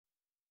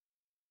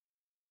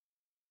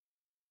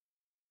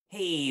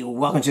Hey,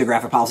 welcome to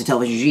Graphic Policy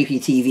Television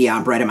GPTV.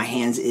 On right in my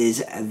hands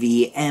is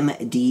the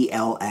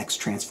MDLX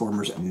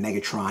Transformers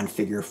Megatron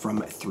figure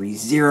from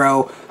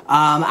Threezero.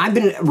 I've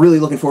been really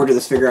looking forward to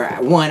this figure.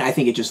 One, I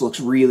think it just looks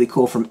really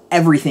cool from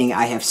everything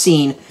I have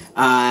seen.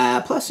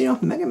 Plus, you know,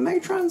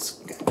 Megatron's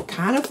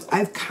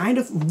I've kind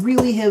of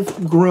really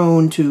have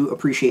grown to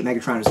appreciate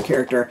Megatron as a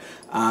character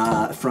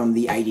from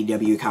the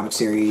IDW comic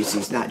series.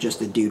 He's not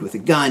just a dude with a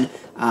gun,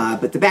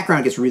 but the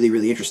background gets really,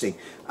 really interesting.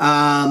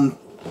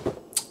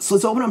 So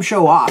let's open up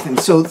show off. And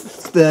so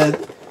the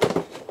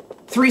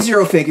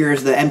Threezero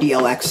figures, the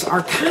MDLX,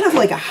 are kind of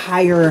like a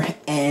higher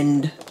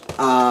end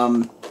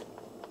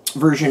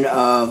version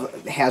of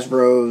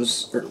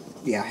Hasbro's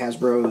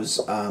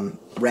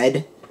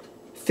red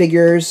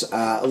figures.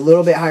 A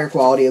little bit higher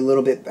quality, a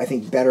little bit, I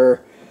think,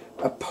 better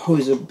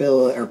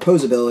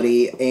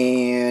posability,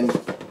 and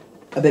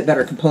a bit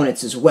better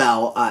components as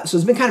well. So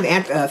it's been kind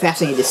of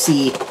fascinating to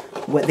see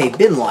what they've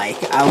been like.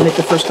 I'll admit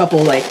the first couple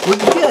were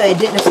good,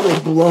 didn't necessarily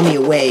blow me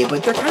away,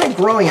 but they're kind of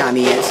growing on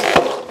me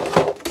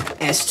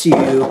as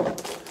to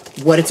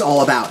what it's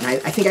all about, and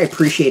I think I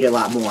appreciate it a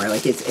lot more.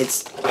 Like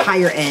it's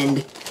higher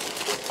end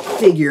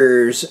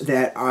figures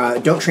that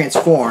don't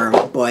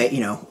transform, but you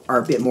know, are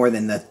a bit more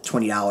than the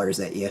 $20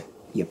 that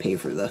you pay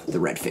for the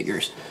red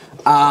figures.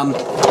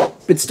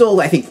 But still,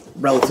 I think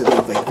relatively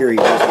very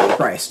reasonably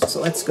priced. So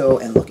let's go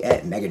and look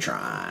at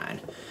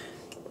Megatron.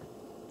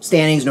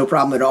 Standings, no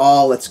problem at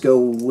all. Let's go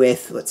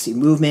with, let's see,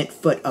 movement,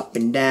 foot up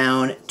and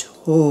down,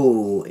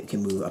 toe, it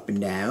can move up and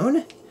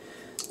down.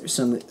 There's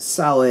some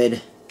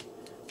solid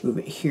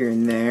movement here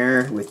and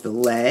there with the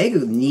leg.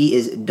 The knee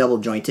is double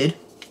jointed.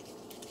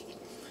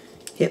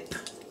 Hip,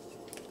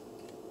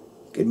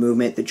 good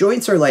movement. The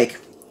joints are like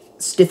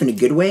stiff in a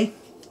good way.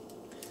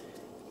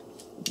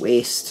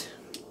 Waist,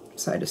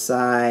 side to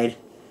side.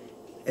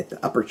 At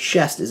the upper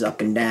chest is up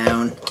and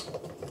down.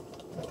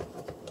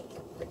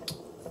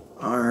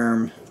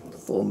 Arm,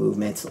 full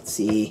movements. Let's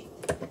see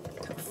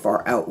how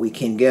far out we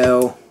can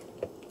go.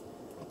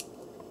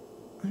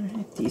 All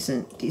right,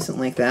 decent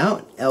length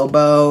out.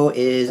 Elbow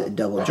is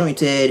double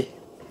jointed.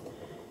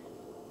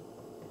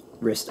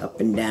 Wrist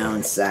up and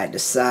down, side to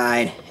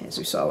side, as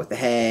we saw with the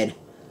head,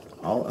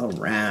 all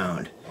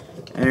around.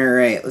 All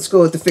right, let's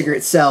go with the figure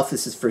itself.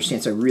 This is the first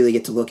chance I really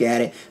get to look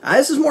at it.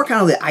 This is more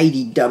kind of the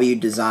IDW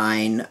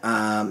design,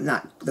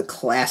 not the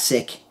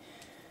classic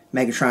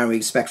Megatron we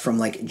expect from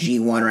like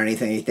G1 or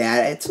anything like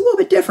that. It's a little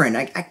bit different.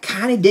 I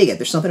kind of dig it.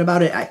 There's something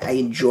about it I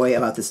enjoy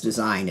about this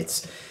design.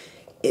 It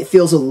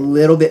feels a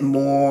little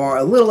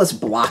less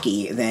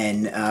blocky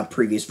than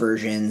previous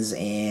versions,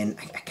 and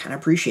I kind of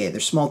appreciate it.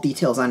 There's small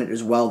details on it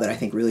as well that I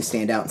think really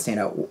stand out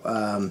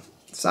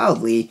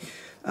solidly.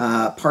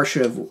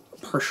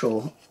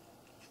 Partial.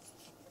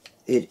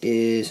 It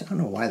is, I don't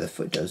know why the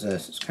foot does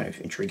this. It's kind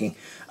of intriguing.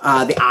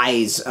 The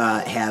eyes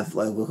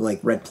look like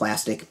red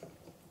plastic,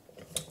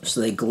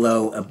 so they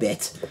glow a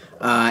bit.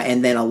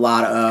 And then a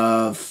lot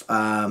of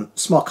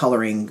small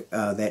coloring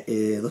that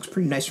looks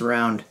pretty nice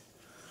around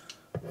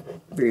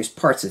various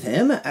parts of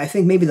him. I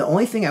think maybe the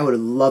only thing I would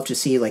have loved to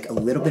see, like a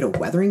little bit of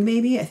weathering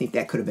maybe. I think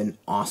that could have been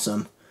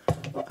awesome.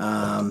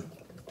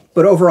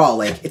 But overall,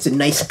 like, it's a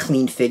nice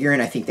clean figure,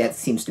 and I think that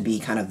seems to be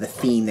kind of the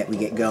theme that we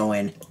get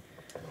going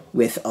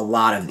with a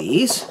lot of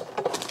these.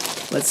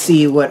 Let's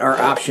see what our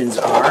options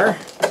are.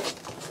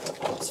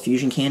 This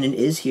fusion cannon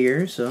is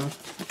here, so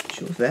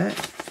show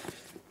that.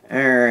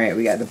 Alright,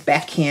 we got the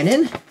back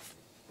cannon.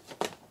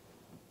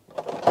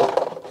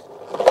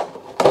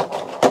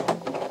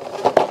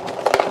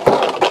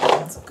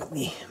 Let's look at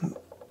the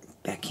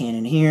back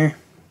cannon here.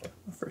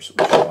 First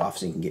we'll show off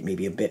so you can get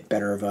maybe a bit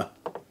better of a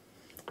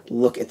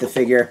look at the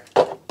figure.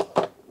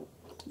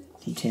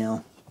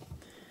 Detail.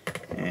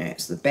 Alright,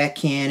 so the back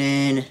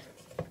cannon.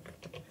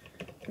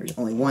 There's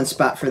only one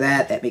spot for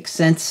that. That makes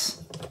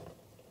sense.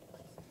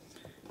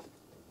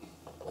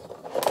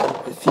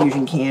 The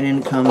fusion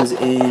cannon comes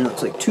in,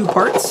 looks like 2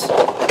 parts.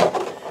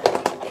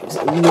 It's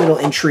a little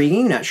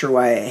intriguing. Not sure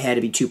why it had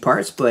to be 2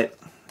 parts, but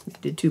it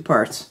did 2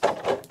 parts.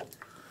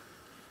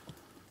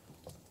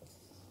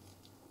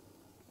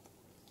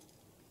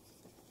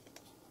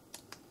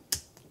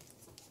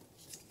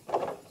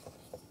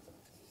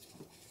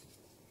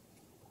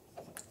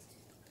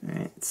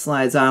 Alright, it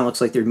slides on.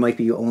 Looks like there might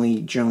be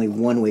only generally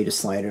one way to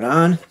slide it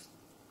on.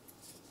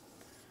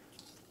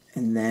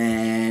 And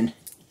then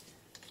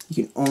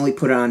you can only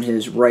put it on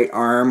his right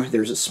arm.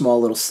 There's a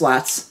small little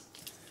slots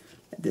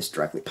that this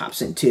directly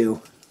pops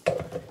into,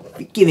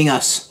 giving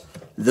us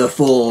the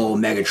full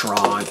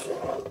Megatron.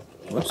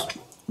 Whoops.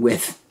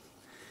 With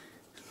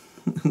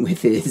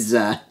his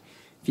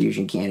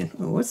fusion cannon.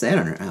 Oh, what's that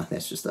under? Oh,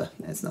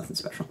 that's nothing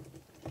special.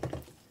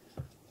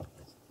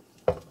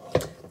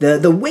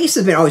 The waists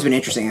have always been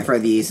interesting for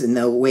these, and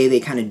the way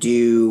they kind of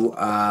do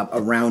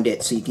around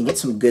it, so you can get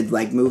some good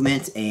leg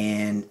movement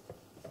and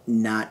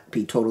not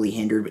be totally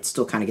hindered, but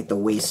still kind of get the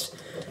waist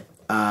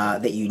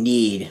that you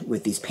need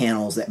with these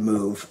panels that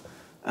move.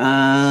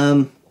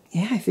 Yeah,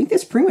 I think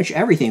that's pretty much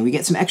everything. We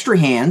get some extra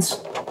hands.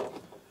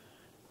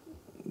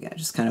 We got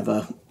just kind of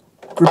a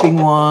gripping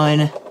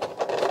one,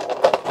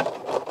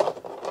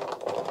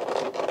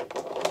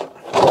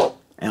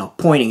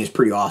 pointing is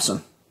pretty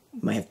awesome.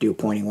 Might have to do a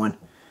pointing one.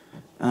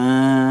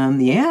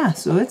 Yeah,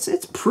 so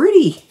it's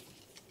pretty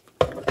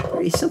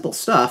simple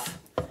stuff.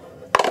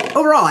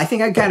 Overall, I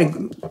think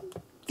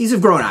these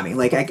have grown on me.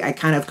 Like, I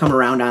kind of come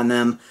around on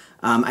them.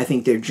 I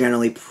think they're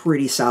generally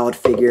pretty solid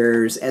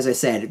figures. As I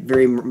said, it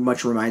very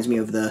much reminds me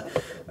of the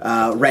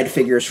red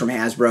figures from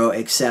Hasbro,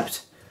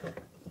 except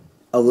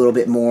a little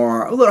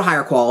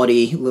higher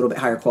quality, a little bit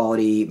higher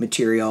quality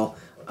material,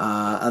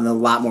 and a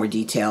lot more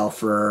detail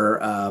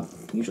for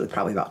usually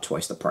probably about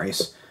twice the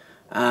price.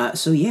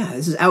 So yeah,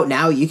 this is out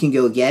now. You can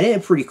go get it. A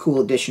pretty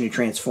cool addition to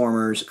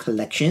Transformers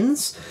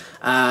collections.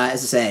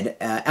 As I said,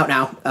 out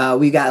now.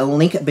 We've got a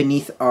link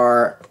beneath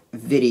our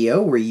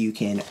video where you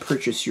can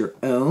purchase your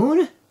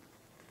own.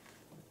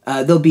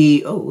 There'll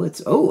be,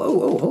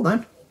 hold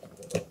on.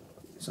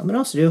 Something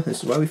else to do.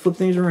 This is why we flip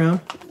things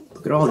around.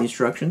 Look at all the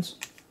instructions.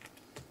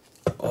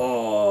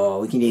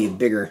 Oh, we can get even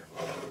bigger.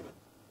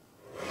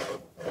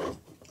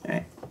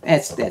 Alright,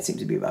 that seems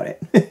to be about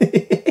it.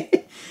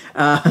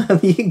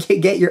 You can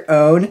get your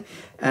own.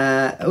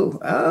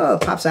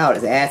 It pops out.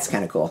 That's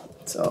kind of cool.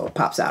 So it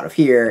pops out of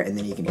here, and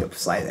then you can go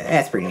slide that.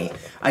 That's pretty neat.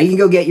 You can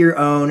go get your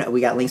own.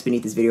 We got links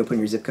beneath this video. Put in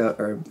your zip code,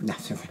 or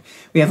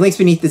we have links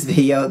beneath this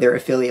video. They're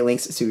affiliate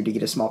links, so to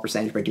get a small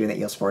percentage by doing that,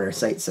 you'll support our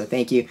site. So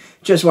thank you.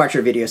 Just watch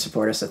our video,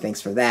 support us. So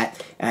thanks for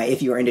that.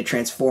 If you are into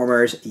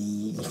Transformers,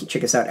 you can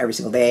check us out every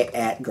single day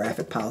at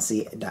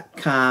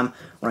graphicpolicy.com.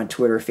 We're on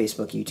Twitter,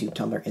 Facebook, YouTube,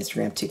 Tumblr,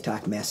 Instagram,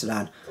 TikTok,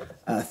 Mastodon,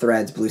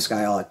 Threads, Blue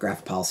Sky, all at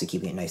Graphic Policy,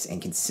 keeping it nice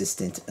and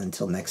consistent.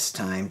 Until next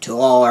time, to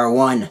all are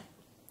one.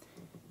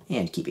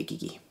 And keep it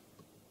geeky.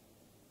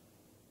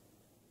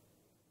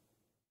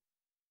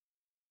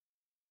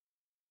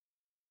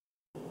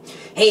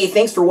 Hey,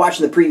 thanks for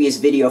watching the previous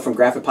video from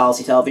Graphic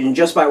Policy Television.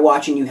 Just by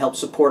watching, you help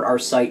support our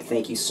site.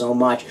 Thank you so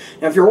much.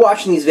 Now, if you're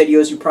watching these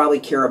videos, you probably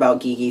care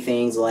about geeky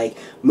things like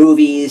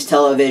movies,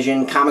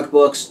 television, comic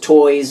books,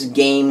 toys,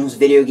 games,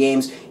 video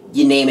games,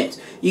 you name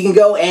it. You can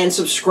go and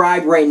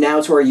subscribe right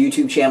now to our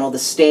YouTube channel to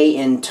stay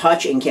in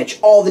touch and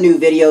catch all the new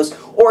videos,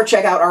 or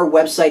check out our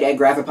website at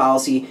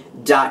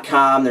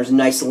graphicpolicy.com. There's a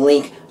nice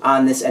link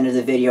on this end of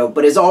the video.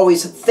 But as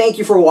always, thank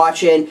you for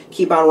watching.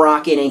 Keep on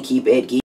rocking and keep it geeky.